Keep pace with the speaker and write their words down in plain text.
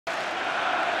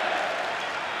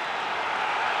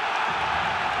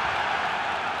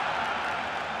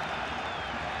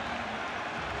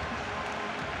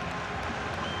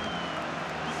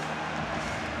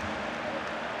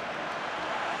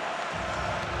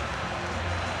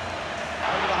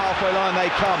halfway line they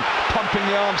come, pumping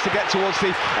the arms to get towards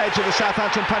the edge of the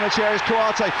Southampton penalty area.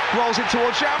 Kouyaté rolls it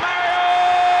towards João Mario!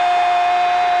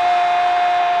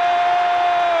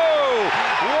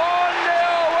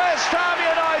 1-0 West Ham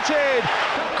United!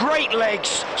 Great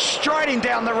legs, striding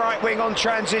down the right wing on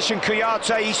transition.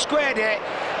 Kouyaté, he squared it,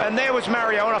 and there was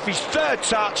Mario off his third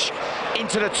touch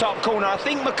into the top corner. I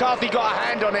think McCarthy got a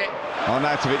hand on it.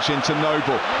 Arnautovic into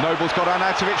Noble. Noble's got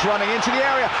Arnautovic running into the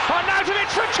area. Arnautovic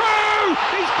for two!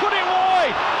 He's put it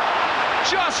wide!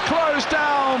 Just closed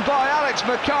down by Alex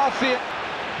McCarthy.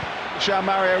 João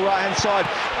Mario, right-hand side,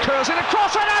 curls it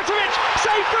across. Arnautovic,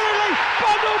 saved brilliantly,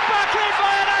 bundled back in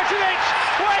by Arnautovic.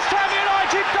 West Ham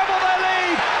United double their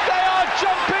lead. They are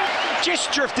jumping.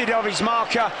 Just drifted off his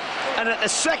marker, and at the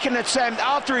second attempt,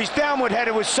 after his downward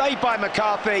header was saved by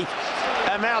McCarthy,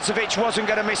 Arnautovic wasn't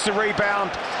going to miss the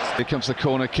rebound. Here comes the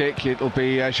corner kick. It'll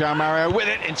be João Mario with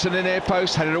it into the near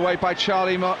post, headed away by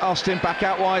Charlie Austin, back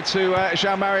out wide to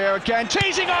João Mario again,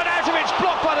 teasing Arnautovic,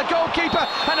 blocked by the goalkeeper,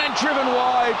 and then driven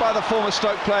wide by the former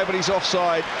Stoke player, but he's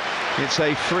offside. It's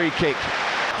a free kick.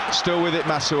 Still with it,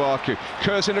 Masuaku.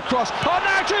 Curls it across.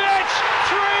 Arnautovic!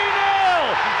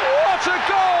 3-0! What a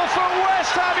goal from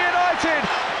West Ham United!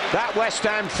 That West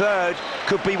Ham third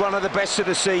could be one of the best of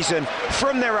the season.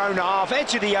 From their own half,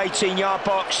 edge of the 18-yard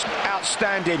box,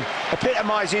 outstanding.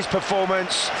 Epitomises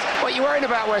performance. What are you worrying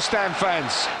about, West Ham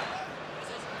fans?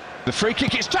 The free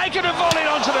kick is taken and volleyed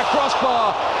onto the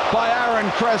crossbar by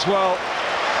Aaron Creswell.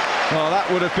 Well, that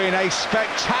would have been a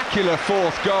spectacular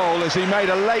fourth goal as he made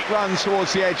a late run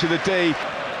towards the edge of the D.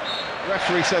 The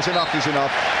referee says enough is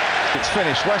enough. It's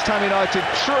finished. West Ham United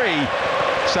 3,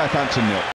 Southampton 0.